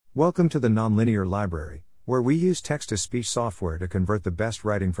Welcome to the Nonlinear Library, where we use text-to-speech software to convert the best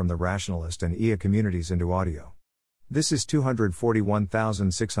writing from the Rationalist and EA communities into audio. This is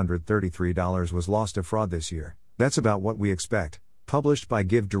 $241,633 was lost to fraud this year. That's about what we expect. Published by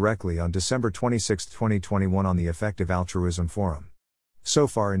GiveDirectly on December 26, 2021 on the Effective Altruism Forum. So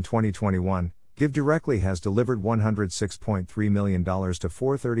far in 2021, GiveDirectly has delivered $106.3 million to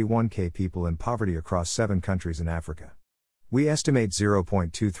 431,000 people in poverty across 7 countries in Africa. We estimate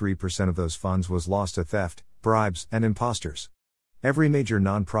 0.23% of those funds was lost to theft, bribes, and imposters. Every major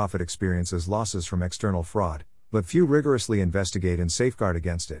nonprofit experiences losses from external fraud, but few rigorously investigate and safeguard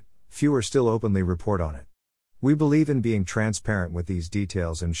against it, fewer still openly report on it. We believe in being transparent with these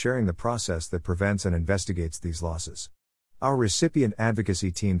details and sharing the process that prevents and investigates these losses. Our Recipient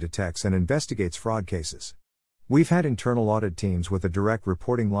Advocacy team detects and investigates fraud cases. We've had internal audit teams with a direct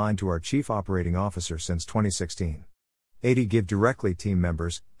reporting line to our Chief Operating Officer since 2016. 80 GiveDirectly team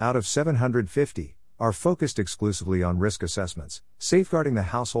members, out of 750, are focused exclusively on risk assessments, safeguarding the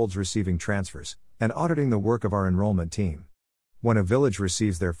households receiving transfers, and auditing the work of our enrollment team. When a village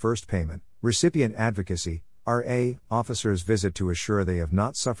receives their first payment, Recipient Advocacy, RA, officers visit to assure they have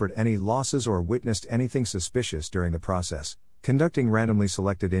not suffered any losses or witnessed anything suspicious during the process, conducting randomly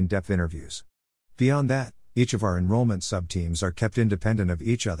selected in-depth interviews. Beyond that, each of our enrollment sub-teams are kept independent of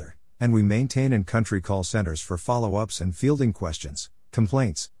each other, and we maintain in-country call centers for follow-ups and fielding questions,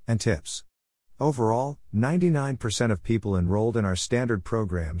 complaints, and tips. Overall, 99% of people enrolled in our standard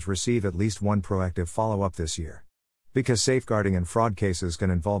programs receive at least one proactive follow-up this year. Because safeguarding and fraud cases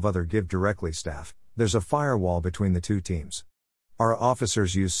can involve other GiveDirectly staff, there's a firewall between the two teams. Our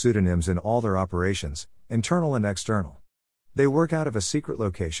officers use pseudonyms in all their operations, internal and external. They work out of a secret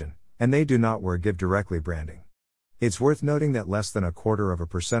location, and they do not wear GiveDirectly branding. It's worth noting that less than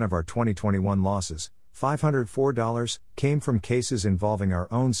 0.25% of our 2021 losses, $504, came from cases involving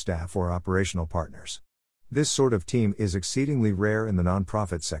our own staff or operational partners. This sort of team is exceedingly rare in the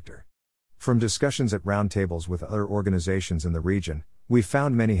nonprofit sector. From discussions at roundtables with other organizations in the region, we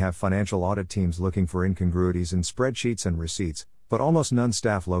found many have financial audit teams looking for incongruities in spreadsheets and receipts, but almost none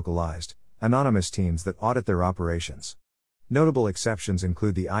staff localized, anonymous teams that audit their operations. Notable exceptions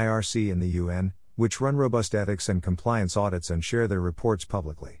include the I.R.C. and the UN, which run robust ethics and compliance audits and share their reports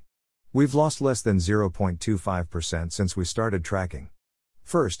publicly. We've lost less than 0.25% since we started tracking.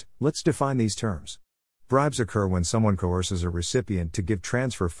 First, let's define these terms. Bribes occur when someone coerces a recipient to give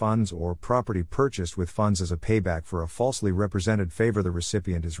transfer funds or property purchased with funds as a payback for a falsely represented favor the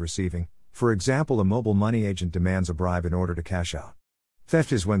recipient is receiving. For example, a mobile money agent demands a bribe in order to cash out.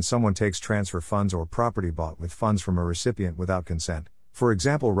 Theft is when someone takes transfer funds or property bought with funds from a recipient without consent, for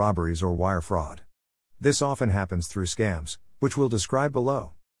example robberies or wire fraud. This often happens through scams, which we'll describe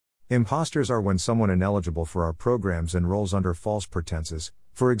below. Imposters are when someone ineligible for our programs enrolls under false pretenses,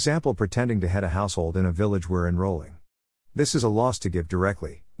 for example pretending to head a household in a village we're enrolling. This is a loss to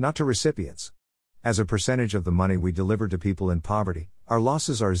GiveDirectly, not to recipients. As a percentage of the money we deliver to people in poverty, our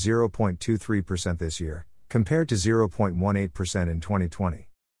losses are 0.23% this year, compared to 0.18% in 2020.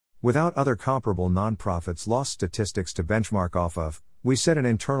 Without other comparable nonprofits' loss statistics to benchmark off of, we set an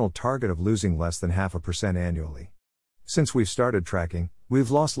internal target of losing less than 0.5% annually. Since we've started tracking,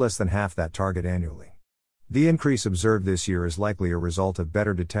 we've lost less than half that target annually. The increase observed this year is likely a result of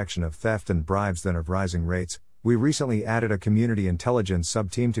better detection of theft and bribes than of rising rates. We recently added a community intelligence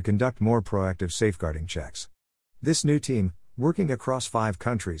sub-team to conduct more proactive safeguarding checks. This new team, working across 5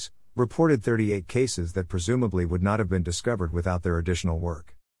 countries, reported 38 cases that presumably would not have been discovered without their additional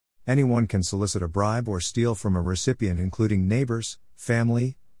work. Anyone can solicit a bribe or steal from a recipient, including neighbors,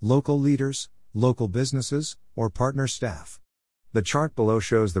 family, local leaders, local businesses, or partner staff. The chart below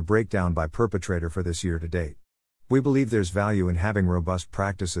shows the breakdown by perpetrator for this year to date. We believe there's value in having robust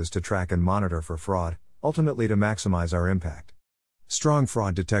practices to track and monitor for fraud, ultimately to maximize our impact. Strong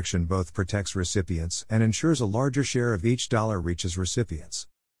fraud detection both protects recipients and ensures a larger share of each dollar reaches recipients.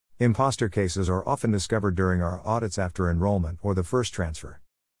 Imposter cases are often discovered during our audits after enrollment or the first transfer.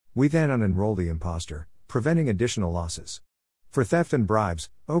 We then unenroll the imposter, preventing additional losses. For theft and bribes,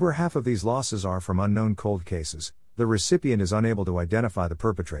 over half of these losses are from unknown cold cases. The recipient is unable to identify the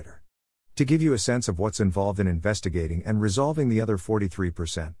perpetrator. To give you a sense of what's involved in investigating and resolving the other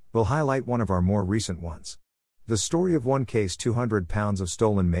 43%, we'll highlight one of our more recent ones. The story of one case: 200 pounds of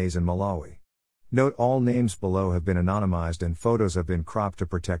stolen maize in Malawi. Note all names below have been anonymized and photos have been cropped to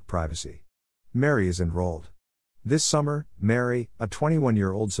protect privacy. Mary is enrolled. This summer, Mary, a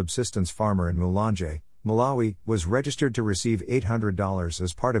 21-year-old subsistence farmer in Mulanje, Malawi, was registered to receive $800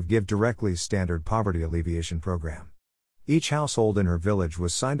 as part of GiveDirectly's standard poverty alleviation program. Each household in her village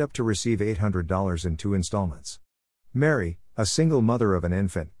was signed up to receive $800 in 2 installments. Mary, a single mother of an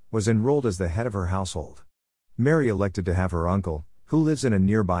infant, was enrolled as the head of her household. Mary elected to have her uncle, who lives in a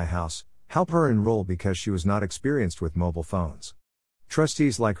nearby house, help her enroll because she was not experienced with mobile phones.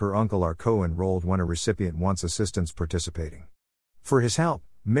 Trustees like her uncle are co-enrolled when a recipient wants assistance participating. For his help,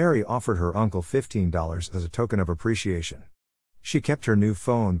 Mary offered her uncle $15 as a token of appreciation. She kept her new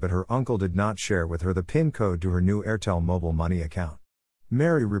phone, but her uncle did not share with her the PIN code to her new Airtel mobile money account.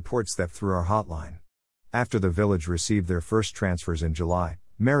 Mary reports theft through our hotline. After the village received their first transfers in July,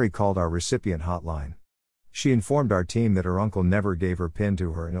 Mary called our recipient hotline. She informed our team that her uncle never gave her PIN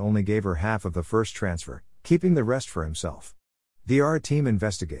to her and only gave her half of the first transfer, keeping the rest for himself. The I.R.C team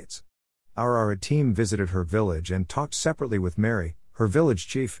investigates. Our I.R.C team visited her village and talked separately with Mary, her village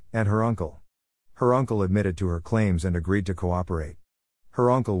chief, and her uncle. Her uncle admitted to her claims and agreed to cooperate. Her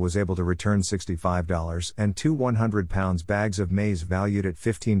uncle was able to return $65 and two 100-pound bags of maize valued at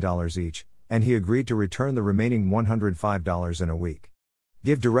 $15 each, and he agreed to return the remaining $105 in a week.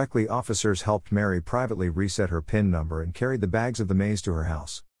 GiveDirectly officers helped Mary privately reset her PIN number and carried the bags of the maize to her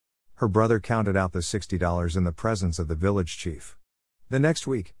house. Her brother counted out the $60 in the presence of the village chief. The next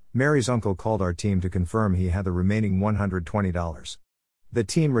week, Mary's uncle called our team to confirm he had the remaining $120. The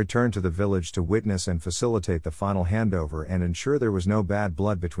team returned to the village to witness and facilitate the final handover and ensure there was no bad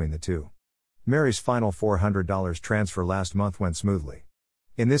blood between the two. Mary's final $400 transfer last month went smoothly.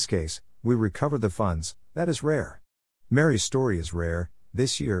 In this case, we recovered the funds. That is rare. Mary's story is rare.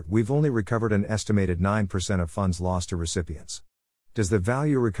 This year, we've only recovered an estimated 9% of funds lost to recipients. Does the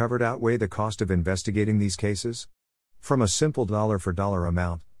value recovered outweigh the cost of investigating these cases? From a simple dollar-for-dollar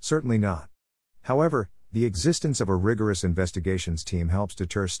amount, certainly not. However, the existence of a rigorous investigations team helps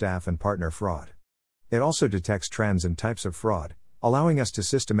deter staff and partner fraud. It also detects trends and types of fraud, allowing us to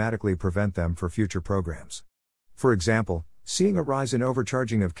systematically prevent them for future programs. For example, seeing a rise in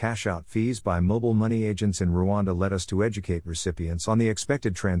overcharging of cashout fees by mobile money agents in Rwanda led us to educate recipients on the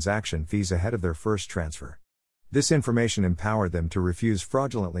expected transaction fees ahead of their first transfer. This information empowered them to refuse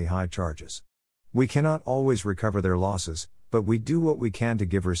fraudulently high charges. We cannot always recover their losses, but we do what we can to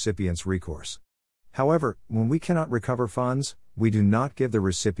give recipients recourse. However, when we cannot recover funds, we do not give the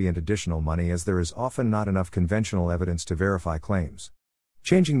recipient additional money as there is often not enough conventional evidence to verify claims.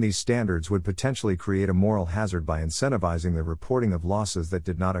 Changing these standards would potentially create a moral hazard by incentivizing the reporting of losses that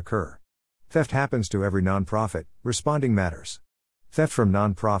did not occur. Theft happens to every nonprofit. Responding matters. Theft from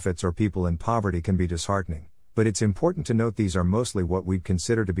nonprofits or people in poverty can be disheartening, but it's important to note these are mostly what we'd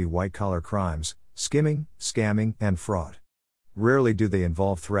consider to be white-collar crimes: skimming, scamming, and fraud. Rarely do they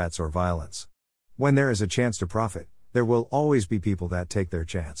involve threats or violence. When there is a chance to profit, there will always be people that take their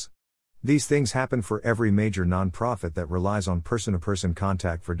chance. These things happen for every major nonprofit that relies on person-to-person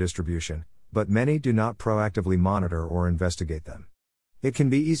contact for distribution, but many do not proactively monitor or investigate them. It can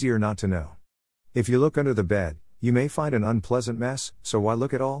be easier not to know. If you look under the bed, you may find an unpleasant mess, so why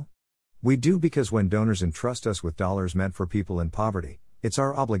look at all? We do because when donors entrust us with dollars meant for people in poverty, it's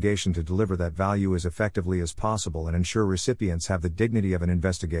our obligation to deliver that value as effectively as possible and ensure recipients have the dignity of an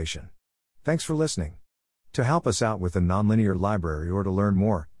investigation. Thanks for listening. To help us out with the Nonlinear Library or to learn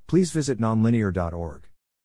more, please visit nonlinear.org.